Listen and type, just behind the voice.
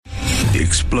The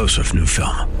explosive new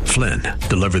film, Flynn,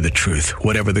 deliver the truth,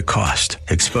 whatever the cost,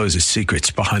 exposes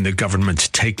secrets behind the government's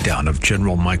takedown of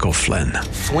General Michael Flynn.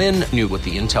 Flynn knew what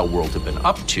the intel world had been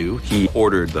up to. He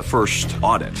ordered the first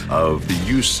audit of the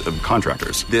use of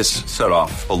contractors. This set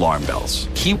off alarm bells.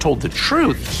 He told the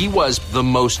truth. He was the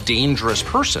most dangerous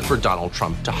person for Donald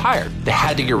Trump to hire. They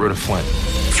had to get rid of Flynn.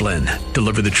 Flynn,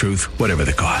 deliver the truth, whatever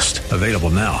the cost. Available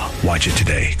now. Watch it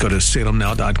today. Go to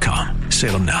salemnow.com.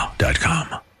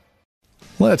 salemnow.com.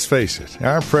 Let's face it,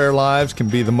 our prayer lives can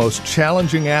be the most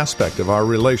challenging aspect of our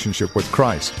relationship with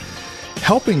Christ.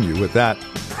 Helping you with that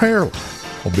prayer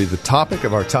life will be the topic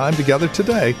of our time together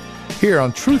today, here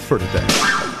on Truth for Today.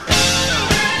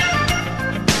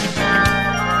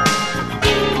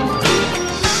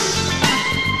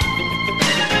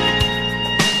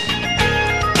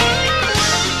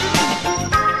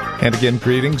 And again,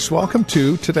 greetings. Welcome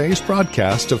to today's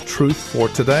broadcast of Truth for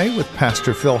Today with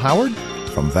Pastor Phil Howard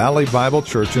from Valley Bible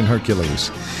Church in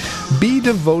Hercules. Be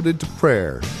devoted to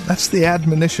prayer. That's the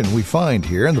admonition we find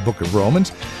here in the book of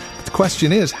Romans. But the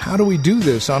question is, how do we do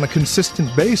this on a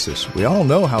consistent basis? We all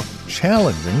know how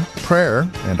challenging prayer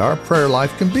and our prayer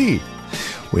life can be.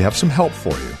 We have some help for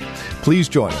you. Please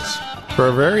join us for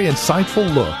a very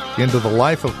insightful look into the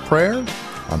life of prayer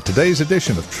on today's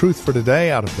edition of Truth for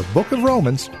Today out of the book of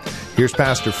Romans. Here's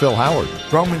Pastor Phil Howard.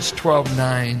 Romans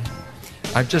 12:9.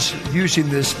 I'm just using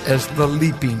this as the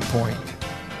leaping point.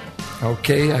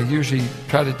 Okay, I usually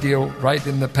try to deal right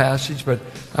in the passage, but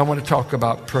I want to talk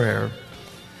about prayer.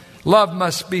 Love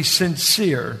must be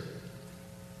sincere.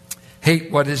 Hate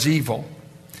what is evil.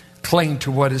 Cling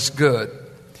to what is good.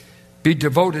 Be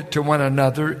devoted to one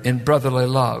another in brotherly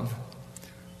love.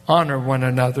 Honor one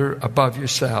another above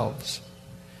yourselves.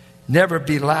 Never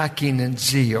be lacking in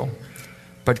zeal,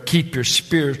 but keep your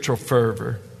spiritual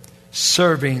fervor,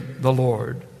 serving the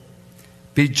Lord.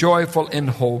 Be joyful in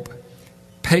hope,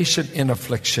 patient in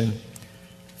affliction,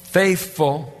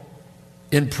 faithful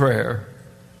in prayer.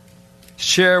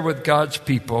 Share with God's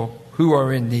people who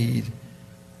are in need.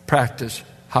 Practice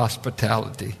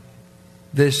hospitality.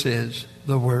 This is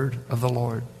the word of the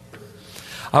Lord.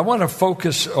 I want to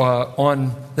focus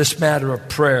on this matter of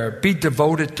prayer. Be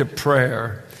devoted to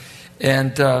prayer.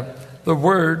 And the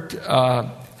word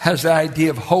has the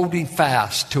idea of holding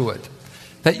fast to it,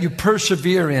 that you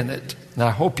persevere in it. And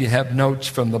I hope you have notes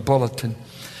from the bulletin,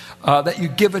 that you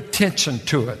give attention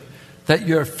to it, that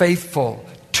you're faithful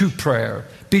to prayer.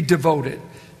 Be devoted.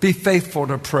 Be faithful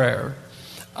to prayer.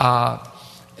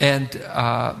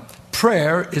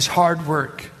 Prayer is hard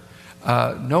work.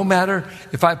 No matter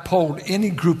if I polled any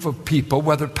group of people,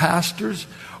 whether pastors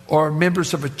or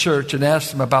members of a church, and asked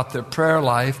them about their prayer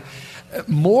life,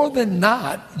 more than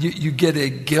not, you get a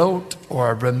guilt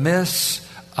or a remiss.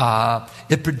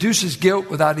 It produces guilt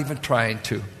without even trying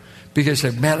to. Because,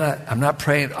 man, I'm not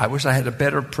praying. I wish I had a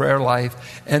better prayer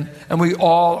life. And we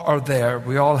all are there.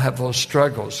 We all have those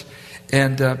struggles.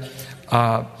 And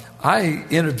I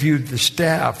interviewed the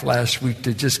staff last week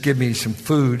to just give me some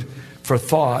food for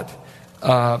thought.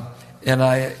 And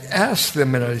I asked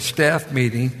them in a staff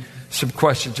meeting some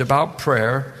questions about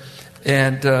prayer.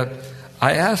 And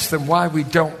I asked them why we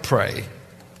don't pray.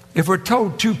 If we're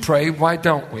told to pray, why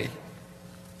don't we?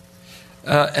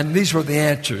 And these were the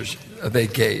answers they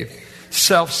gave.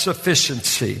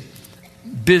 Self-sufficiency,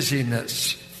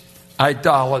 busyness,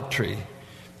 idolatry.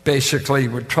 Basically,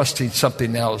 we're trusting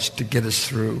something else to get us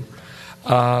through.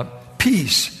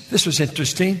 Peace. This was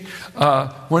interesting.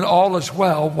 When all is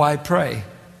well, why pray?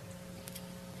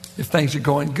 If things are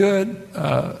going good,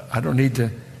 I don't need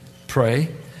to pray.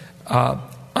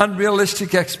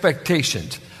 Unrealistic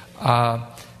expectations.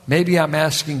 Maybe I'm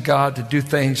asking God to do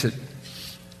things that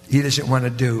He doesn't want to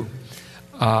do.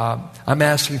 I'm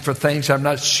asking for things I'm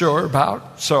not sure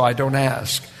about, so I don't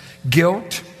ask.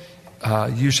 Guilt,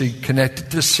 usually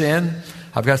connected to sin.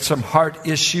 I've got some heart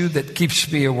issue that keeps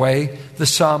me away. The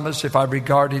psalmist, if I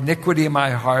regard iniquity in my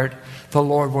heart, the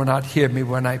Lord will not hear me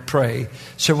when I pray.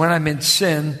 So when I'm in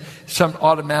sin, something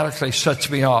automatically shuts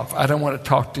me off. I don't want to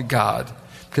talk to God.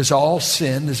 Because all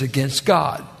sin is against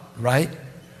God, right?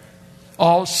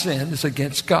 All sin is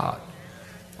against God,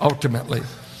 ultimately.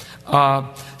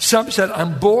 Some said,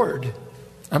 I'm bored.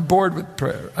 I'm bored with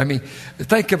prayer. I mean,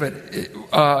 think of it.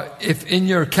 If in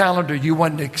your calendar you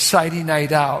want an exciting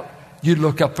night out, you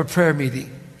look up a prayer meeting.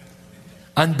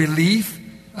 Unbelief,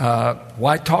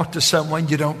 why talk to someone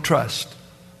you don't trust?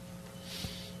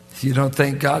 You don't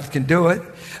think God can do it.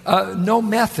 No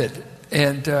method.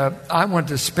 And I wanted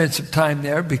to spend some time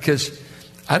there because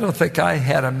I don't think I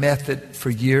had a method for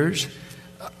years.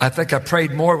 I think I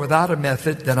prayed more without a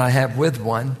method than I have with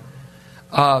one.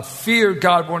 Fear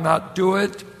God will not do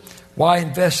it. Why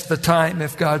invest the time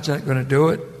if God's not going to do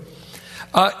it?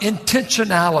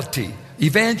 Intentionality.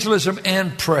 Evangelism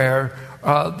and prayer,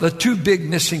 the two big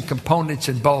missing components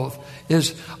in both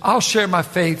is I'll share my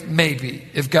faith maybe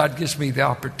if God gives me the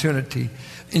opportunity.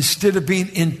 Instead of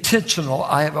being intentional,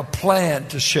 I have a plan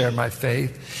to share my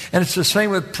faith. And it's the same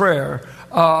with prayer.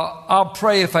 I'll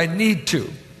pray if I need to.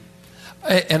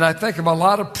 And I think of a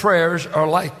lot of prayers are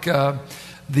like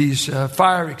these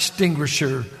fire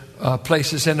extinguisher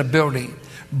places in a building.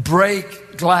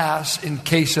 Break glass in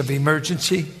case of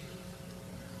emergency.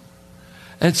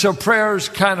 And so prayer is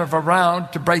kind of around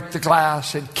to break the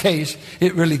glass in case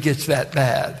it really gets that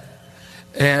bad.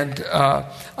 And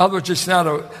other words,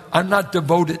 I'm not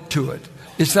devoted to it.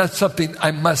 It's not something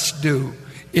I must do.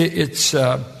 It's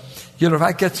if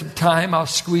I get some time, I'll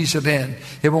squeeze it in.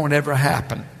 It won't ever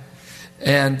happen.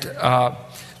 And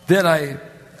then I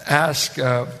ask,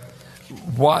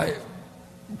 why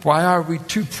are we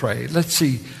to pray? Let's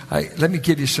see. Let me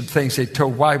give you some things they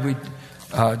told why we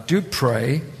do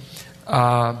pray.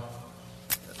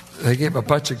 They gave a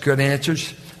bunch of good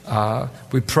answers.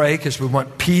 We pray because we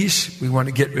want peace. We want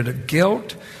to get rid of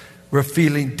guilt. We're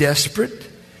feeling desperate.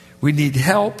 We need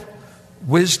help,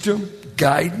 wisdom,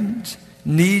 guidance,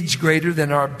 needs greater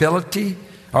than our ability.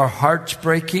 Our heart's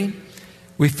breaking.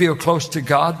 We feel close to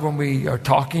God when we are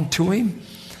talking to Him.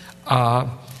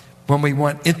 When we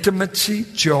want intimacy,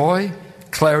 joy,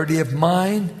 clarity of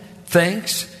mind,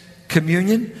 thanks,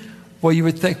 communion. Well, you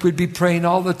would think we'd be praying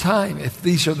all the time if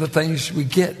these are the things we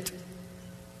get.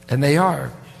 And they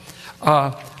are.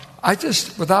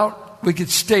 We could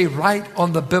stay right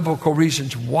on the biblical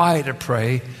reasons why to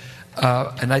pray.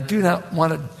 And I do not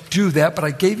want to do that, but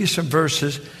I gave you some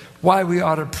verses why we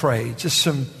ought to pray. Just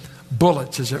some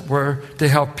bullets, as it were, to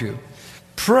help you.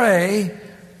 Pray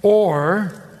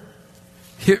or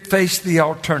face the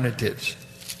alternatives.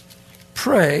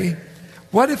 Pray.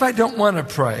 What if I don't want to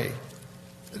pray?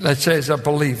 Let's say as a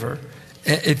believer,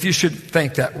 if you should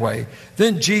think that way.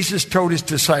 Then Jesus told His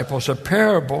disciples a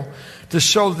parable to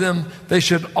show them they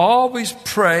should always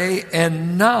pray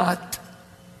and not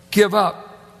give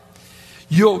up.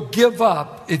 You'll give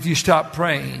up if you stop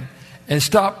praying. And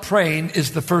stop praying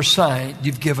is the first sign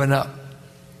you've given up.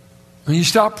 When you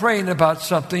stop praying about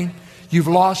something, you've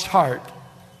lost heart.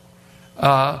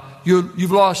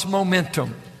 You've lost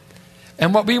momentum.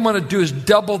 And what we want to do is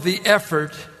double the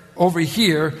effort over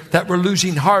here that we're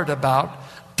losing heart about.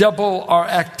 Double our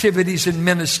activities in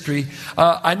ministry.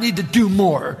 I need to do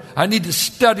more. I need to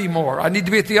study more. I need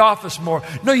to be at the office more.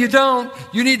 No, you don't.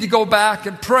 You need to go back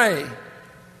and pray.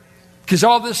 Because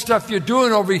all this stuff you're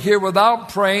doing over here without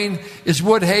praying is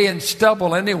wood, hay, and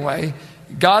stubble anyway.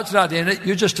 God's not in it.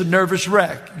 You're just a nervous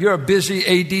wreck. You're a busy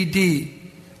ADD.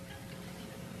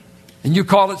 And you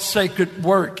call it sacred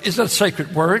work. It's not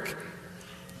sacred work.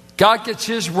 God gets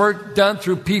His work done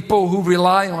through people who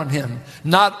rely on Him,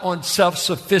 not on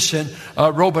self-sufficient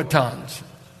robotons.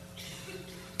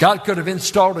 God could have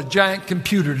installed a giant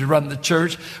computer to run the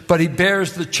church, but He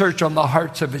bears the church on the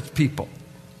hearts of His people.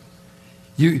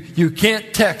 You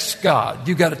can't text God.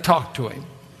 You've got to talk to Him.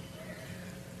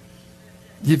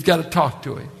 You've got to talk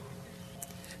to Him.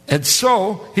 And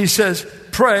so He says,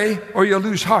 pray or you'll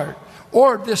lose heart.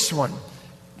 Or this one,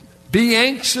 be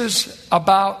anxious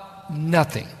about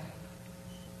nothing.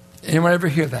 Anyone ever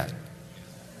hear that?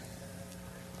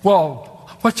 Well,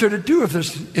 what's there to do if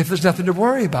there's nothing to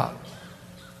worry about?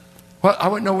 Well, I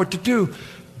wouldn't know what to do,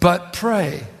 but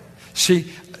pray.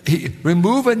 See,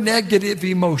 remove a negative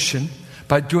emotion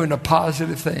by doing a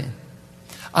positive thing.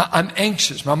 I'm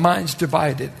anxious. My mind's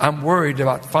divided. I'm worried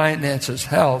about finances,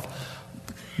 health,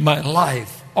 my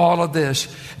life, all of this.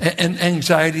 And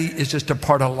anxiety is just a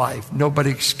part of life.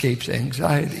 Nobody escapes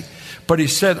anxiety. But He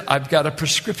said, I've got a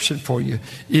prescription for you.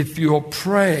 If you'll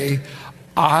pray,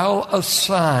 I'll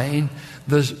assign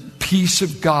the peace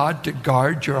of God to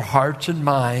guard your hearts and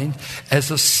mind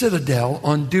as a citadel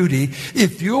on duty.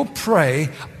 If you'll pray,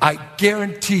 I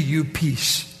guarantee you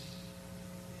peace.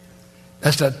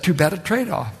 That's not too bad a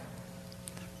trade-off.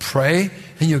 Pray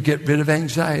and you'll get rid of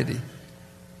anxiety.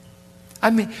 I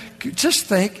mean, just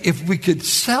think if we could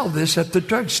sell this at the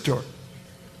drugstore.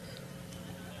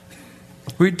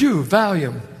 We do,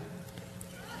 Valium,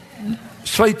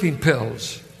 sleeping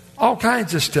pills, all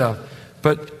kinds of stuff.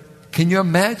 But can you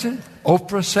imagine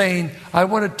Oprah saying, I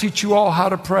want to teach you all how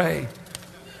to pray.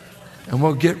 And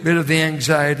we'll get rid of the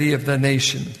anxiety of the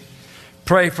nation.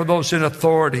 Pray for those in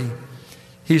authority.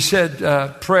 He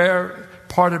said prayer,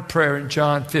 part of prayer in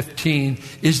John 15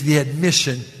 is the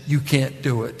admission you can't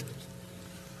do it.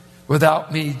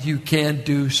 Without me, you can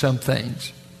do some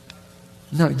things.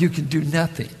 No, you can do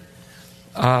nothing.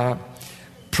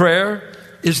 Prayer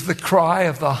is the cry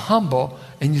of the humble,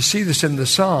 and you see this in the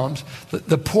Psalms,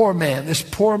 the poor man. This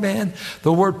poor man,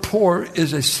 the word poor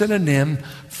is a synonym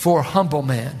for humble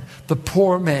man. The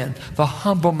poor man, the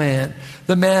humble man,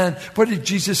 the man, what did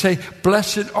Jesus say?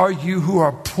 Blessed are you who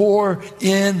are poor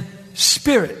in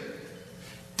spirit.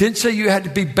 Didn't say you had to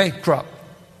be bankrupt,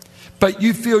 but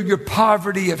you feel your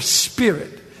poverty of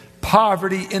spirit,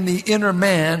 poverty in the inner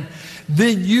man,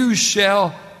 then you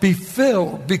shall be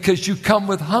filled because you come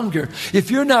with hunger.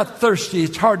 If you're not thirsty,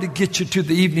 it's hard to get you to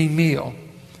the evening meal.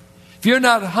 If you're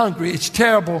not hungry, it's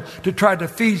terrible to try to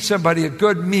feed somebody a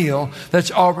good meal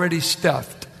that's already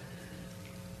stuffed.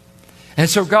 And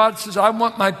so God says, I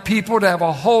want my people to have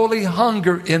a holy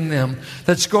hunger in them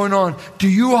that's going on. Do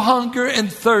you hunger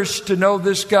and thirst to know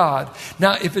this God?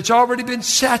 Now, if it's already been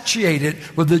saturated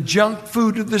with the junk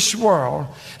food of this world,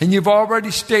 and you've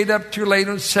already stayed up too late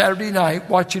on Saturday night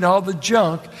watching all the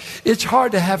junk, it's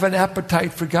hard to have an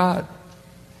appetite for God.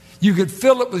 You could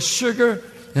fill it with sugar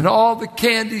and all the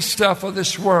candy stuff of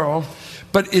this world,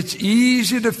 but it's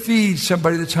easy to feed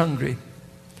somebody that's hungry.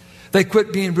 They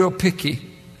quit being real picky.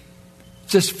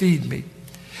 Just feed me.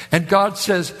 And God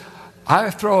says,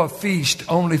 I throw a feast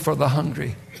only for the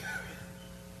hungry.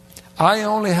 I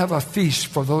only have a feast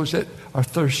for those that are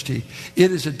thirsty.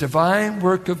 It is a divine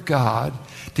work of God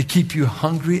to keep you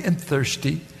hungry and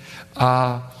thirsty,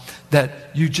 that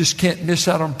you just can't miss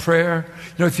out on prayer.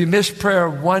 You know, if you miss prayer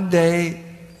one day,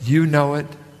 you know it.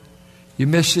 You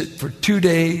miss it for 2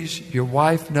 days, your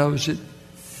wife knows it.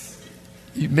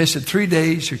 You miss it 3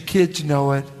 days, your kids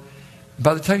know it.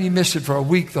 By the time you miss it for a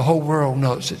week, the whole world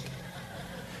knows it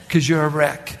because you're a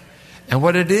wreck. And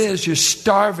what it is, you're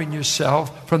starving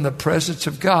yourself from the presence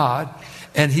of God,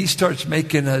 and He starts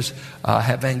making us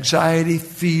have anxiety,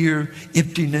 fear,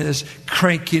 emptiness,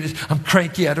 crankiness. I'm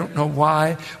cranky, I don't know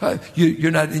why.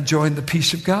 You're not enjoying the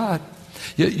peace of God.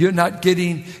 You're not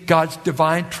getting God's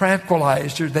divine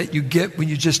tranquilizer that you get when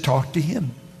you just talk to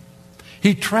Him.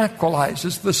 He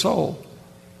tranquilizes the soul.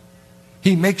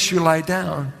 He makes you lie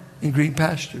down in green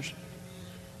pastures.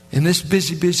 In this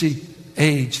busy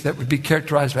age that would be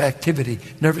characterized by activity,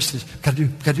 nervousness, got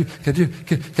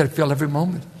to fill every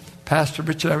moment. Pastor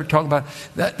Richard and I were talking about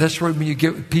that. That's where when you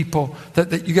get with people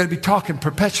that you got to be talking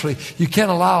perpetually. You can't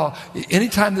allow,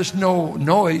 anytime there's no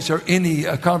noise or any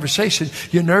conversation,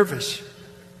 you're nervous.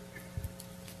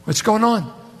 What's going on?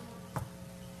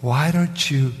 Why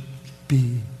don't you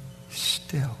be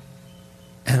still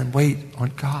and wait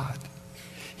on God?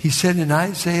 He said in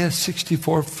Isaiah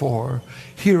 64:4,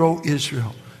 Hear, O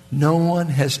Israel, no one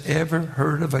has ever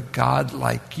heard of a God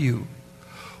like you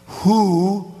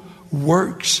who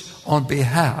works on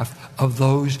behalf of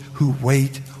those who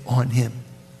wait on Him.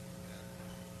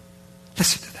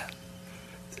 Listen to that.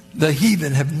 The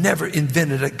heathen have never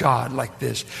invented a God like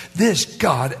this. This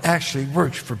God actually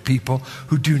works for people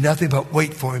who do nothing but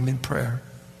wait for Him in prayer.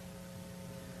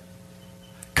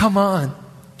 Come on,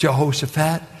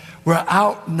 Jehoshaphat. We're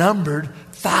outnumbered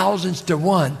thousands to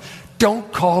one.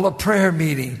 Don't call a prayer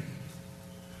meeting.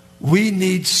 We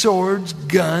need swords,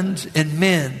 guns, and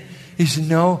men. He said,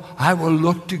 no, I will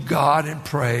look to God and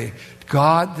pray.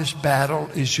 God, this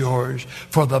battle is yours,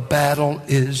 for the battle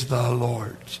is the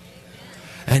Lord's.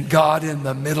 And God, in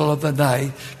the middle of the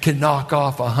night, can knock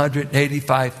off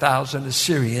 185,000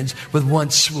 Assyrians with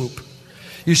one swoop.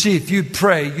 You see, if you'd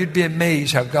pray, you'd be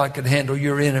amazed how God could handle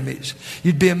your enemies.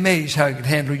 You'd be amazed how He could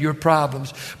handle your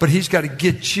problems. But He's got to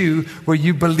get you where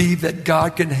you believe that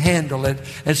God can handle it.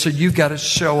 And so you've got to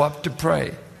show up to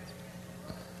pray.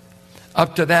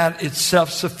 Up to that, it's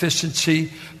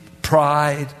self-sufficiency,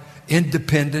 pride,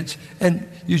 independence, and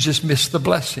you just miss the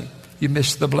blessing. You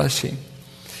miss the blessing.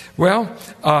 Well,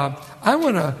 I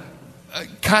want to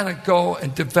kind of go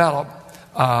and develop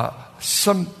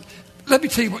some... Let me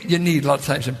tell you what you need a lot of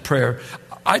times in prayer.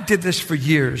 I did this for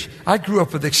years. I grew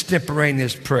up with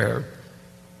extemporaneous prayer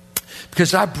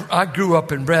because I grew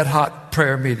up in red-hot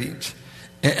prayer meetings,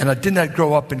 and I did not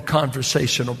grow up in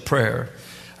conversational prayer.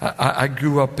 I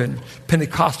grew up in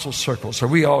Pentecostal circles, so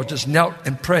we all just knelt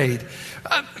and prayed.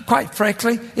 Quite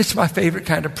frankly, it's my favorite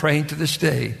kind of praying to this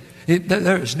day.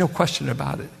 There is no question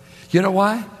about it. You know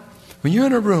why? When you're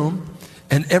in a room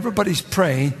and everybody's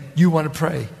praying, you want to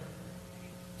pray.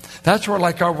 That's where,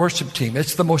 like our worship team,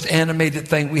 it's the most animated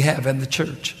thing we have in the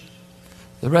church.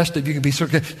 The rest of you can be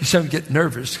sort of, some get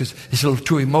nervous because it's a little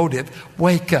too emotive.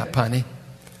 Wake up, honey.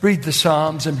 Read the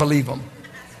Psalms and believe them.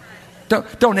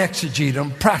 Don't exegete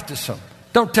them, practice them.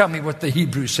 Don't tell me what the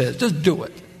Hebrew says. Just do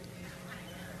it.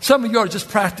 Some of you are just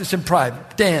practice in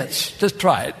private. Dance. Just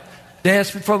try it.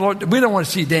 Dance before the Lord. We don't want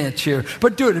to see dance here,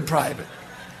 but do it in private.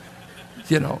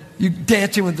 You know, you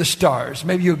dancing with the stars.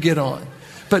 Maybe you'll get on.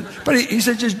 But he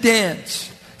said, just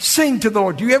dance. Sing to the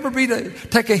Lord. Do you ever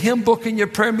take a hymn book in your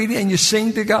prayer meeting and you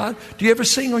sing to God? Do you ever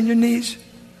sing on your knees?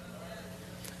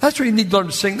 That's where you need to learn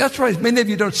to sing. That's why many of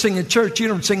you don't sing in church. You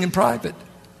don't sing in private.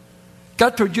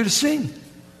 God told you to sing. He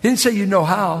didn't say you know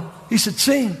how. He said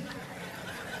sing.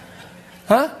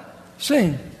 Huh?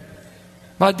 Sing.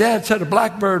 My dad said a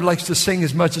blackbird likes to sing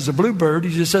as much as a bluebird.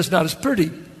 He just says not as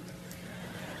pretty.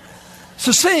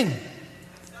 So sing.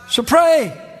 So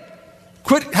pray.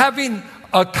 Quit having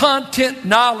a content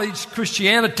knowledge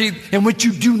Christianity in which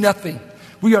you do nothing.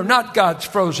 We are not God's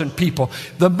frozen people.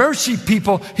 The mercy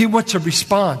people, He wants a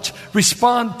response.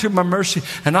 Respond to my mercy.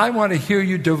 And I want to hear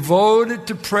you devoted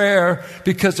to prayer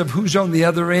because of who's on the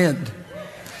other end.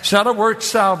 It's not a work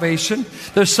salvation.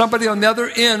 There's somebody on the other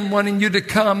end wanting you to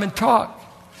come and talk.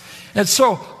 And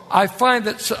so I find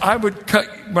that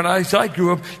as I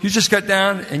grew up, you just got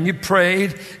down and you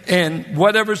prayed, and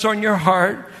whatever's on your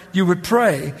heart, you would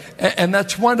pray. And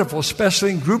that's wonderful,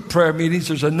 especially in group prayer meetings.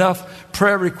 There's enough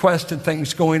prayer requests and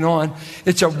things going on.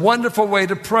 It's a wonderful way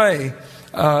to pray.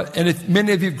 And if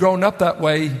many of you have grown up that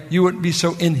way, you wouldn't be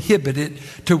so inhibited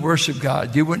to worship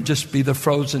God. You wouldn't just be the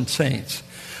frozen saints.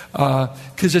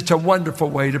 Because it's a wonderful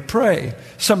way to pray.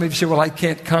 Some of you say, well, I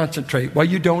can't concentrate. Well,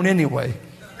 you don't anyway.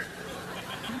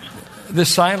 The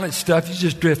silent stuff, you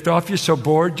just drift off. You're so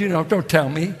bored, don't tell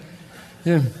me.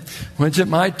 When's it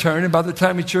my turn? And by the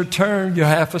time it's your turn, you're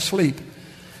half asleep.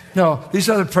 No, these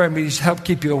other prayer meetings help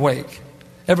keep you awake.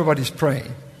 Everybody's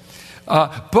praying.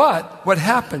 But what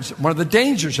happens, one of the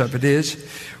dangers of it is,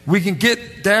 we can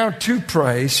get down to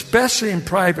pray, especially in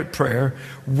private prayer.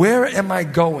 Where am I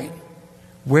going?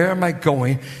 Where am I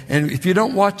going? And if you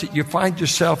don't watch it, you find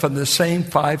yourself in the same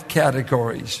 5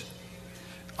 categories.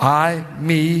 I,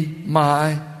 me,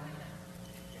 my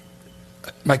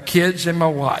kids, and my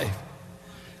wife.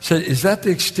 So is that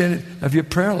the extent of your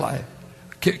prayer life?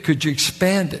 Could you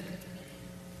expand it?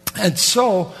 And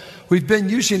so we've been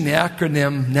using the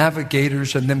acronym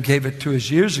Navigators, and them gave it to us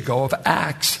years ago, of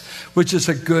ACTS, which is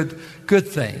a good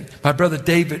thing. My brother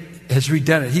David has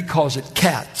redone it. He calls it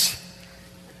CATS.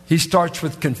 He starts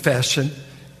with confession,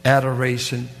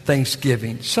 adoration,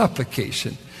 thanksgiving,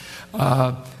 supplication.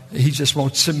 He just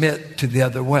won't submit to the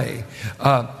other way.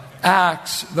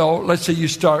 Acts, though, let's say you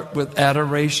start with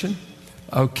adoration,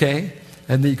 okay?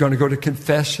 And then you're going to go to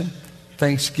confession,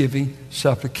 thanksgiving,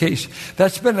 supplication.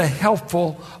 That's been a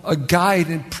helpful guide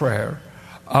in prayer.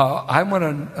 I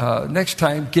want to, next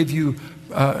time, give you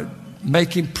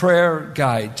making prayer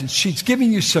guides. And she's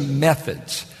giving you some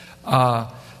methods.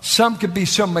 Some can be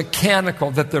so mechanical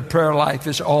that their prayer life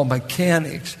is all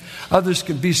mechanics. Others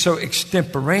can be so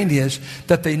extemporaneous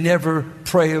that they never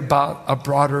pray about a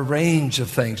broader range of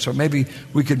things. So maybe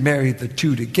we could marry the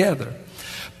two together.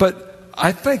 But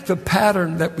I think the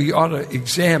pattern that we ought to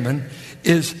examine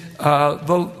is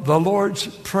the Lord's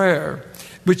Prayer,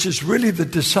 which is really the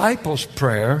disciples'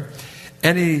 prayer.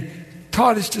 And He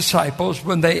taught His disciples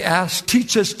when they asked,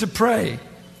 teach us to pray.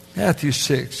 Matthew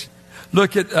 6.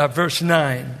 Look at verse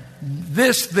 9.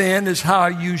 This then is how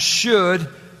you should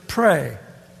pray.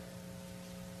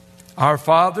 Our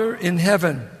Father in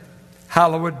heaven,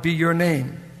 hallowed be your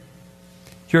name.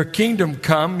 Your kingdom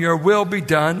come, your will be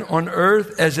done on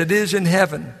earth as it is in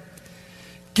heaven.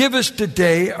 Give us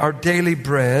today our daily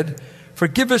bread.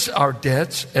 Forgive us our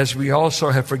debts as we also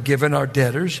have forgiven our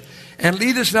debtors. And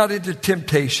lead us not into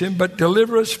temptation, but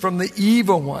deliver us from the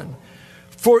evil one.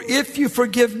 For if you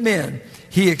forgive men,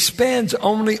 He expands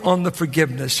only on the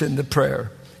forgiveness in the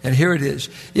prayer. And here it is.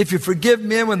 If you forgive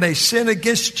men when they sin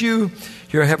against you,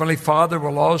 your heavenly Father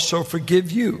will also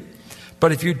forgive you.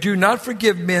 But if you do not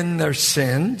forgive men their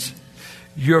sins,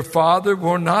 your Father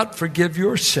will not forgive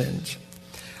your sins.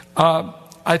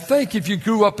 I think if you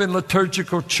grew up in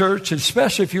liturgical church, and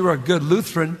especially if you were a good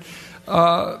Lutheran,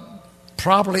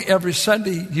 probably every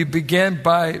Sunday you began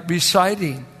by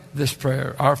reciting this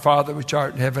prayer. Our Father which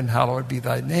art in heaven, hallowed be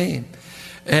thy name.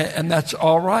 And that's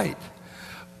all right.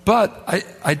 But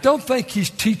I don't think He's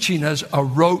teaching us a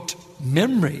rote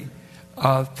memory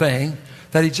thing,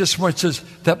 that He just wants us,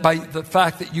 that by the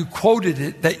fact that you quoted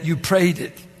it, that you prayed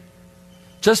it.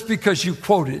 Just because you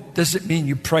quote it doesn't mean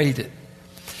you prayed it.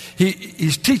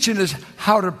 He's teaching us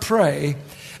how to pray.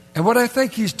 And what I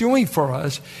think He's doing for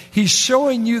us, He's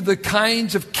showing you the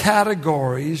kinds of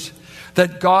categories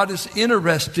that God is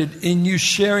interested in you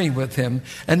sharing with Him,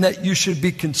 and that you should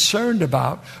be concerned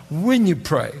about when you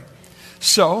pray.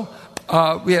 So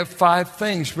we have 5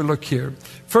 things we look here.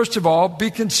 First of all,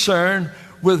 be concerned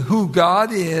with who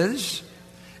God is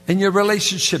and your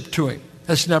relationship to Him.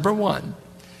 That's number 1.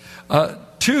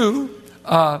 2,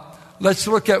 let's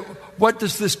look at what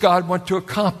does this God want to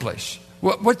accomplish?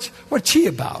 What's he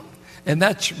about? And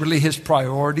that's really his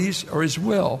priorities or his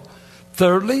will.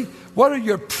 Thirdly, what are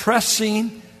your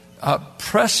pressing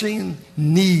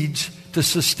needs to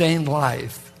sustain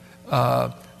life?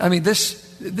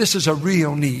 This is a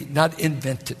real need, not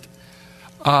invented.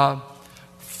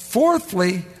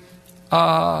 Fourthly,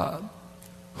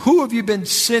 who have you been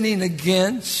sinning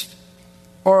against,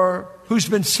 or who's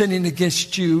been sinning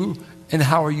against you, and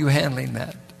how are you handling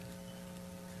that?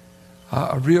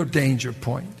 A real danger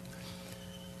point.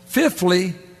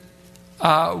 Fifthly,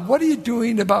 what are you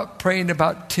doing about praying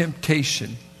about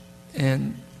temptation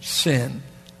and sin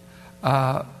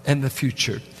and the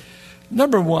future?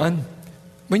 Number one,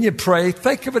 when you pray,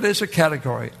 think of it as a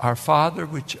category. Our Father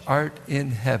which art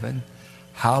in heaven,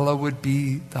 hallowed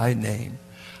be thy name.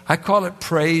 I call it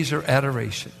praise or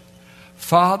adoration.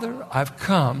 Father, I've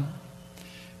come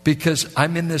because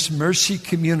I'm in this mercy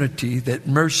community that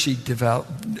mercy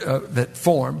developed, that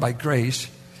formed by grace.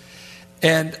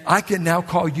 And I can now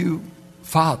call you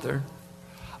Father.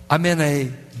 I'm in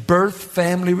a birth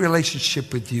family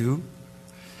relationship with you.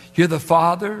 You're the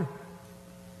Father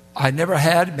I never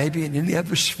had, maybe in any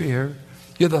other sphere.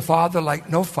 You're the Father like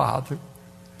no father.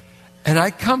 And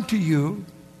I come to you.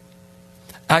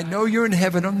 I know you're in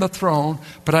heaven on the throne,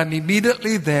 but I'm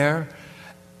immediately there.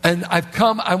 And I've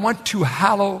come, I want to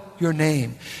hallow your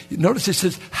name. Notice it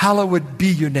says, hallowed be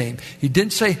your name. He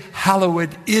didn't say,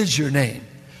 hallowed is your name.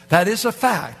 That is a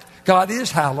fact. God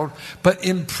is hallowed. But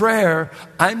in prayer,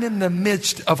 I'm in the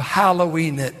midst of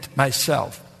hallowing it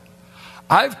myself.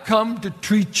 I've come to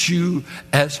treat you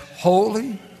as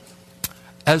holy,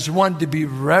 as one to be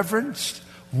reverenced,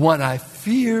 one I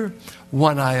fear,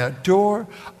 one I adore.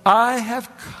 I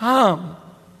have come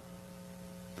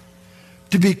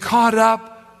to be caught up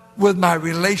with my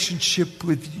relationship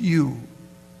with you.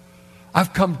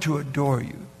 I've come to adore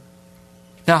you.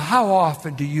 Now, how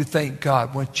often do you think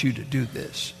God wants you to do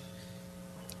this?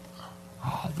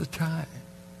 All the time.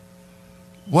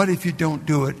 What if you don't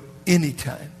do it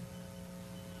anytime?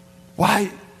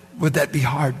 Why would that be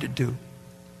hard to do?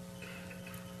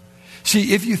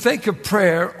 See, if you think of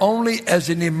prayer only as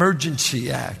an emergency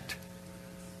act,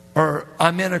 or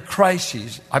I'm in a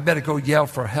crisis, I better go yell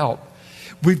for help,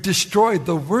 we've destroyed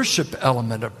the worship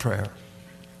element of prayer.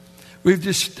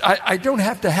 I don't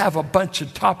have to have a bunch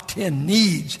of top 10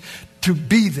 needs to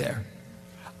be there.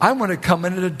 I want to come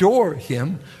in and adore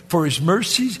him for his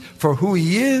mercies, for who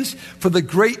he is, for the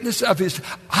greatness of his.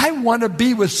 I want to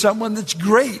be with someone that's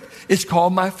great. It's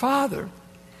called my Father.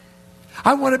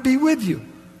 I want to be with you.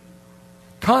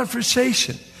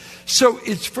 Conversation. So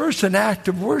it's first an act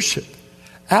of worship,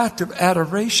 act of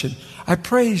adoration. I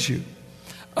praise you.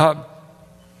 I've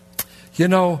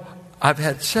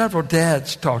had several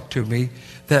dads talk to me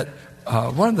that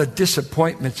one of the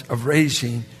disappointments of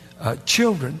raising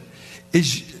children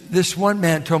is this one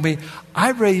man told me,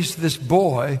 I raised this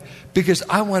boy because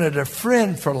I wanted a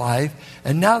friend for life,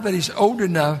 and now that he's old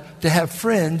enough to have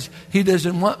friends, he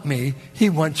doesn't want me, he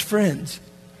wants friends.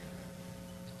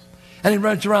 And he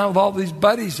runs around with all these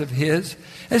buddies of his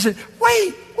and said,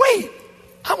 wait,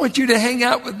 I want you to hang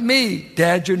out with me.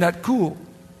 Dad, you're not cool.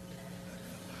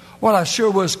 Well, I sure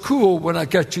was cool when I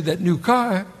got you that new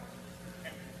car.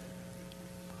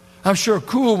 I'm sure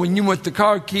cool when you want the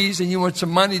car keys and you want some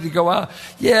money to go out.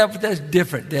 Yeah, but that's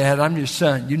different, Dad. I'm your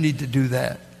son. You need to do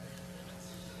that.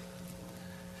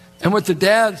 And what the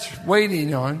dad's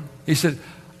waiting on, he said,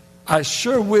 I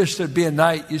sure wish there'd be a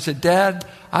night. You said, Dad,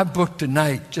 I booked a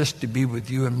night just to be with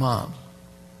you and Mom.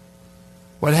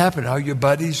 What happened? Are your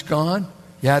buddies gone?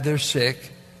 Yeah, they're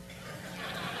sick.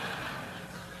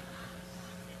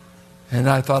 And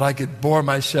I thought I could bore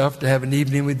myself to have an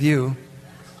evening with you.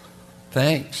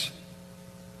 Thanks.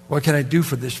 What can I do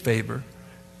for this favor?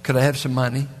 Could I have some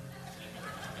money?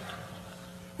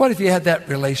 What if you had that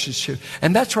relationship?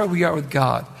 And that's where we are with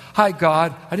God. Hi,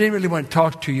 God. I didn't really want to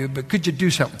talk to you, but could you do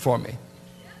something for me?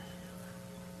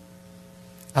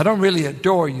 I don't really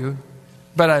adore you,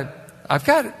 but I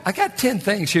got 10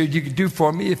 things here you could do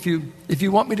for me if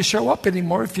you want me to show up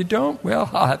anymore. If you don't, well,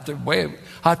 I'll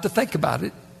have to think about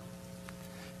it.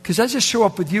 Because I just show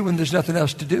up with you when there's nothing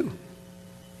else to do.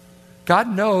 God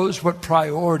knows what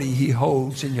priority he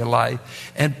holds in your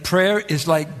life. And prayer is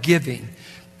like giving.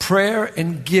 Prayer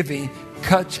and giving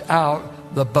cuts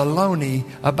out the baloney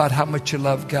about how much you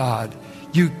love God.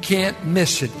 You can't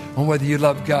miss it on whether you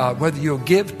love God, whether you'll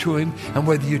give to him, and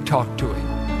whether you talk to him.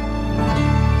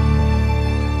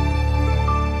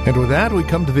 And with that, we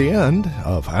come to the end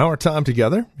of our time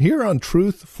together here on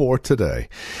Truth for Today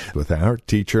with our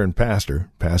teacher and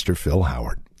pastor, Pastor Phil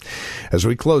Howard. As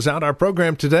we close out our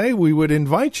program today, we would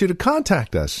invite you to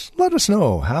contact us. Let us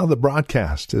know how the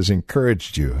broadcast has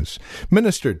encouraged you, has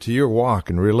ministered to your walk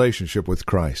and relationship with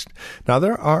Christ. Now,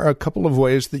 there are a couple of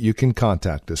ways that you can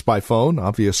contact us. By phone,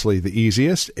 obviously the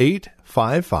easiest,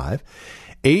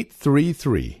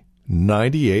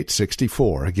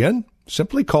 855-833-9864. Again,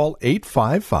 simply call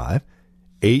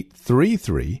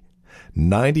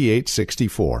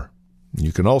 855-833-9864.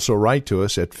 You can also write to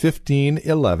us at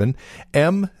 1511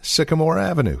 M. Sycamore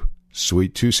Avenue,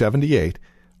 Suite 278,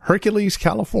 Hercules,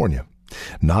 California.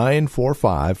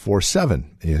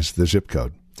 94547 is the zip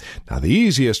code. Now, the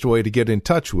easiest way to get in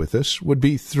touch with us would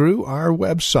be through our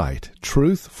website,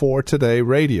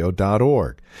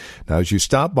 truthfortodayradio.org. Now, as you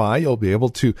stop by, you'll be able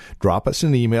to drop us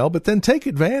an email, but then take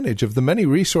advantage of the many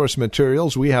resource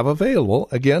materials we have available,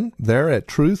 again, there at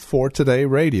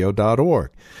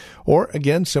truthfortodayradio.org. Or,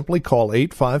 again, simply call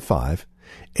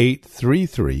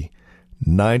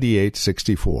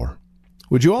 855-833-9864.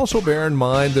 Would you also bear in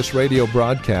mind this radio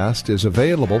broadcast is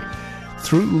available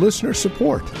through listener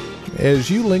support? As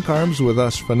you link arms with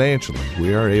us financially,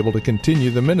 we are able to continue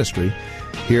the ministry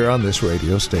here on this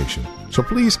radio station. So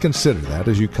please consider that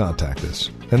as you contact us.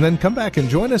 And then come back and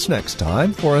join us next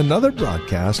time for another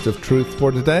broadcast of Truth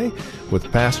for Today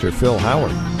with Pastor Phil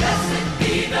Howard. Blessed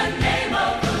be the name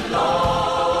of the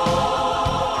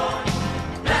Lord.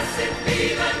 Blessed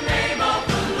be the name of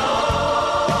the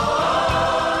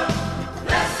Lord.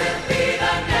 Blessed be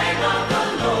the name of the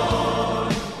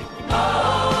Lord.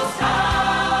 Most High.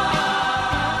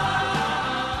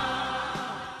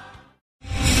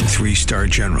 3-star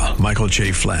General Michael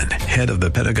J. Flynn, head of the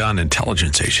Pentagon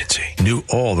Intelligence Agency, knew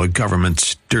all the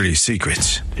government's dirty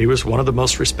secrets. He was one of the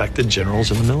most respected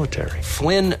generals in the military.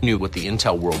 Flynn knew what the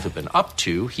intel world had been up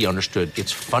to. He understood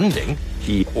its funding.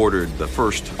 He ordered the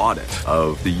first audit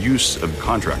of the use of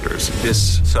contractors.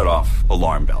 This set off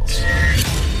alarm bells.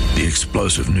 The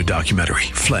explosive new documentary,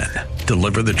 Flynn,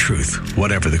 Deliver the Truth,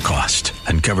 Whatever the Cost,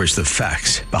 uncovers the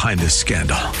facts behind this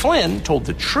scandal. Flynn told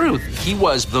the truth. He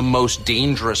was the most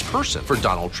dangerous person for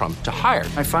Donald Trump to hire.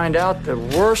 I find out the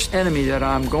worst enemy that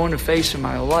I'm going to face in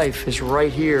my life is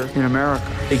right here in America.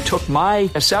 They took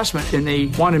my assessment and they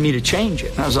wanted me to change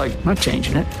it. And I was like, I'm not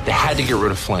changing it. They had to get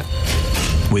rid of Flynn.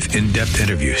 With in-depth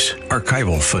interviews,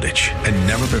 archival footage, and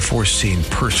never-before-seen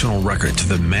personal records of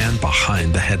the man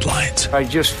behind the headlines. I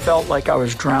just felt like I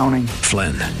was drowning.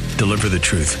 Flynn, Deliver the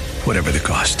Truth, Whatever the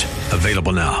Cost.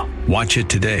 Available now. Watch it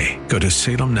today. Go to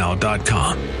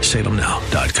salemnow.com.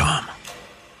 salemnow.com.